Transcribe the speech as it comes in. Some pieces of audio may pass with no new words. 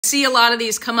See a lot of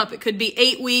these come up. It could be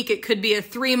 8-week, it could be a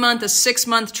 3-month, a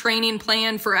 6-month training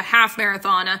plan for a half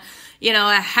marathon,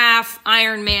 a half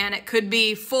Ironman. It could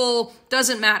be full,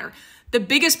 doesn't matter. The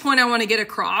biggest point I want to get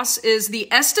across is the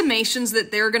estimations that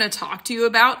they're going to talk to you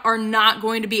about are not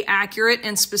going to be accurate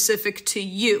and specific to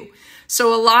you.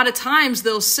 So a lot of times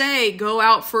they'll say, go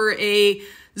out for a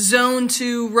zone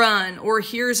 2 run, or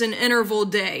here's an interval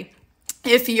day.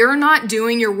 If you're not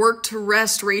doing your work to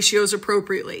rest ratios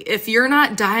appropriately, if you're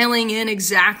not dialing in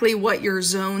exactly what your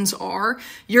zones are,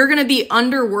 you're going to be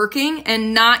underworking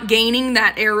and not gaining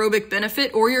that aerobic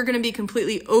benefit, or you're going to be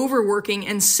completely overworking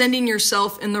and sending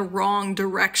yourself in the wrong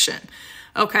direction.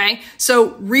 Okay,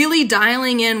 so really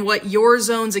dialing in what your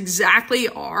zones exactly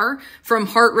are from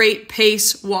heart rate,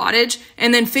 pace, wattage,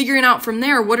 and then figuring out from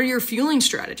there, what are your fueling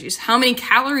strategies? How many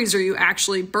calories are you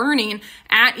actually burning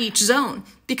at each zone?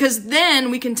 Because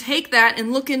then we can take that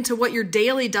and look into what your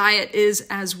daily diet is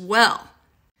as well.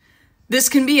 This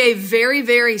can be a very,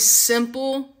 very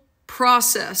simple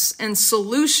process and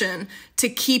solution to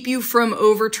keep you from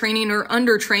overtraining or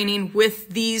undertraining with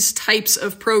these types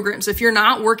of programs. If you're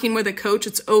not working with a coach,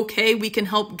 it's okay. We can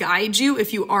help guide you.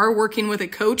 If you are working with a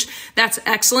coach, that's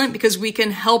excellent, because we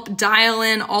can help dial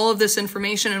in all of this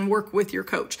information and work with your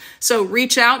coach. So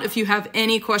reach out if you have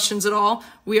any questions at all.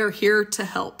 We are here to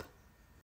help.